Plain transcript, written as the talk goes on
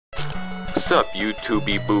Sup,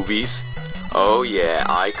 YouTubey boobies? Oh yeah,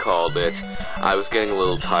 I called it. I was getting a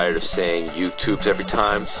little tired of saying YouTubes every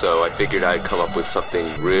time, so I figured I'd come up with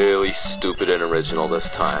something really stupid and original this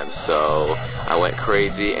time. So I went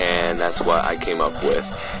crazy, and that's what I came up with.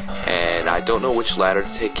 And I don't know which ladder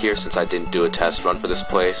to take here since I didn't do a test run for this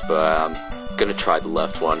place, but I'm gonna try the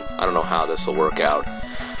left one. I don't know how this will work out.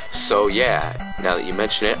 So yeah, now that you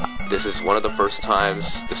mention it, this is one of the first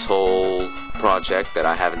times this whole project that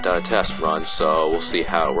I haven't done a test run, so we'll see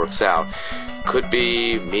how it works out. Could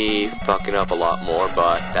be me fucking up a lot more,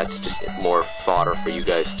 but that's just more fodder for you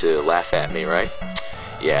guys to laugh at me, right?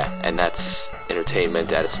 Yeah, and that's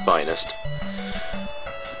entertainment at its finest.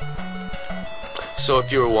 So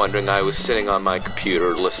if you were wondering, I was sitting on my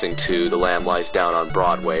computer listening to The Lamb Lies Down on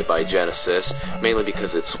Broadway by Genesis, mainly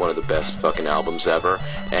because it's one of the best fucking albums ever,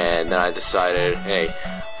 and then I decided, hey,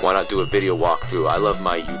 why not do a video walkthrough? I love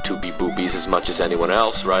my YouTubey boobies as much as anyone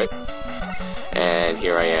else, right? And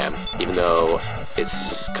here I am. Even though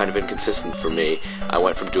it's kind of inconsistent for me, I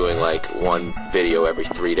went from doing like one video every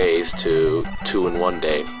 3 days to 2 in 1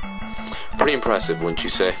 day. Pretty impressive, wouldn't you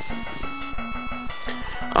say?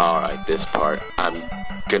 Alright, this part. I'm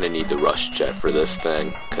gonna need the rush jet for this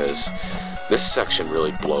thing, because this section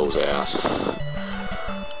really blows ass.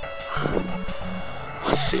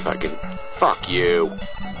 Let's see if I can... Fuck you!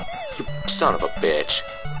 You son of a bitch.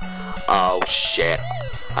 Oh shit.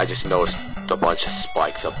 I just noticed a bunch of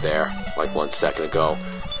spikes up there, like 1 second ago.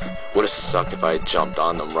 Would've sucked if I had jumped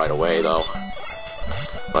on them right away, though.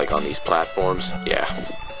 Like on these platforms, yeah.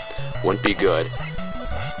 Wouldn't be good.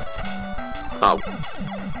 Oh.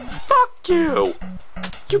 Fuck you!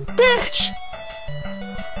 You bitch!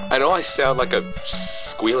 I know I sound like a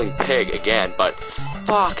squealing pig again, but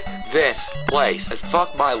fuck this place, and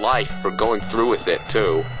fuck my life for going through with it,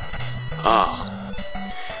 too. Oh.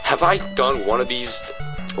 Have I done one of these,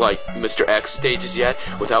 like, Mr. X stages yet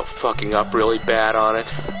without fucking up really bad on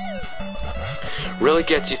it? Really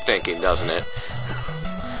gets you thinking, doesn't it?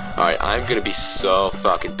 Alright, I'm gonna be so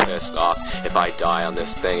fucking pissed off if I die on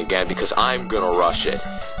this thing again, because I'm gonna rush it.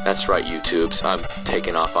 That's right, YouTubes, I'm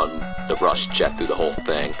taking off on the rush jet through the whole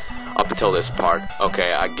thing. Up until this part,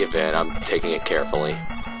 okay, I give in, I'm taking it carefully.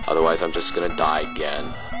 Otherwise, I'm just gonna die again.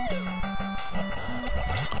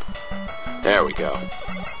 There we go.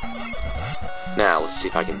 Now, let's see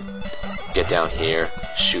if I can get down here,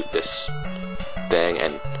 shoot this thing,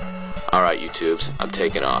 and... Alright, YouTubes, I'm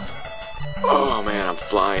taking off. Oh, man, I'm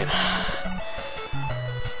flying.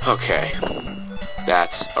 Okay.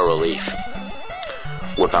 That's a relief.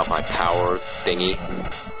 Whip out my power thingy.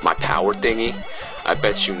 My power thingy? I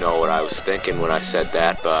bet you know what I was thinking when I said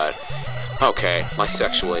that, but... Okay, my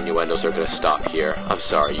sexual innuendos are gonna stop here. I'm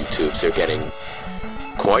sorry, YouTubes, they're getting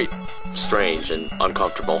quite strange and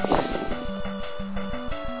uncomfortable.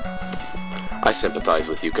 I sympathize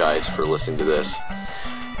with you guys for listening to this.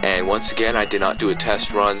 And once again, I did not do a test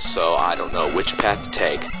run, so I don't know which path to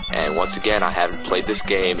take. And once again, I haven't played this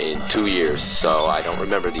game in 2 years, so I don't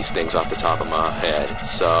remember these things off the top of my head.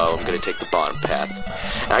 So I'm gonna take the bottom path.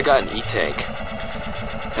 And I got an E-tank.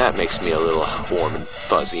 That makes me a little warm and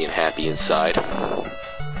fuzzy and happy inside.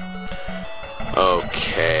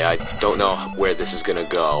 Okay, I don't know where this is gonna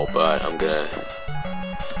go, but I'm gonna...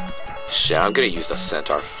 Shit, I'm gonna use the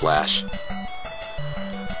Centaur Flash.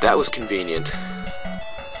 That was convenient.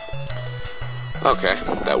 Okay,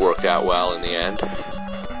 that worked out well in the end.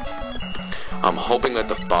 I'm hoping that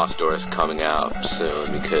the boss door is coming out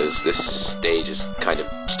soon, because this stage is kind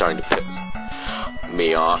of starting to piss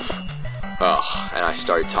me off. Ugh, and I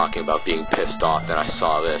started talking about being pissed off, then I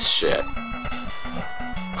saw this shit.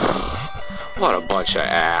 What a bunch of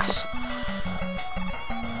ass.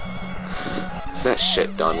 Is that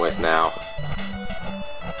shit done with now?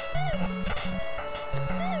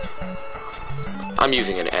 I'm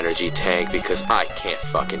using an energy tank because I can't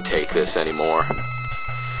fucking take this anymore.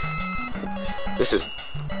 This is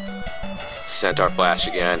Centaur Flash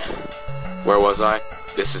again. Where was I?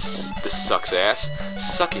 This sucks ass.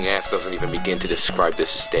 Sucking ass doesn't even begin to describe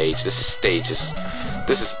this stage. This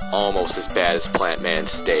is almost as bad as Plant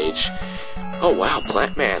Man's stage. Oh wow,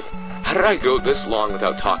 Plant Man. How did I go this long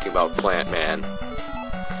without talking about Plant Man?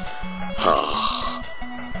 Oh,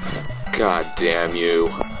 God damn you.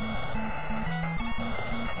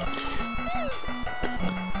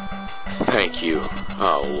 Thank you.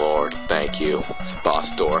 Oh Lord, thank you. It's the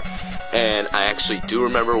boss door. And I actually do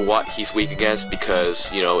remember what he's weak against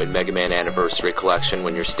because, you know, in Mega Man Anniversary Collection,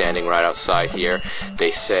 when you're standing right outside here,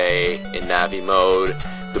 they say in Navi mode,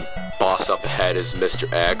 the boss up ahead is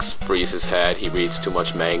Mr. X, freeze his head, he reads too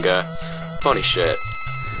much manga. Funny shit.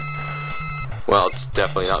 Well, it's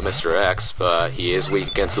definitely not Mr. X, but he is weak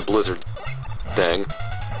against the blizzard thing.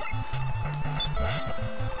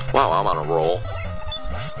 Wow, I'm on a roll.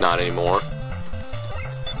 Not anymore.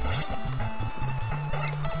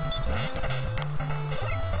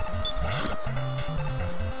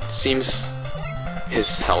 Seems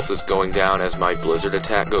his health is going down as my blizzard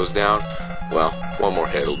attack goes down. Well, one more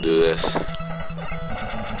hit will do this.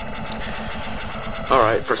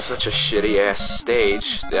 Alright, for such a shitty ass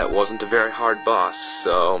stage, that wasn't a very hard boss,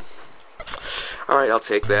 so... Alright, I'll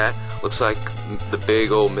take that. Looks like the big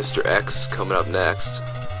old Mr. X is coming up next.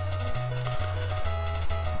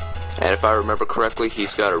 And if I remember correctly,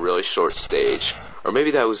 he's got a really short stage. Or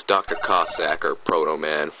maybe that was Dr. Cossack or Proto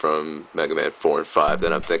Man from Mega Man 4 and 5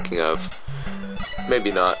 that I'm thinking of.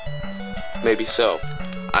 Maybe not. Maybe so.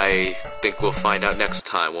 I think we'll find out next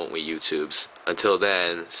time, won't we, YouTubes? Until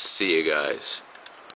then, see you guys.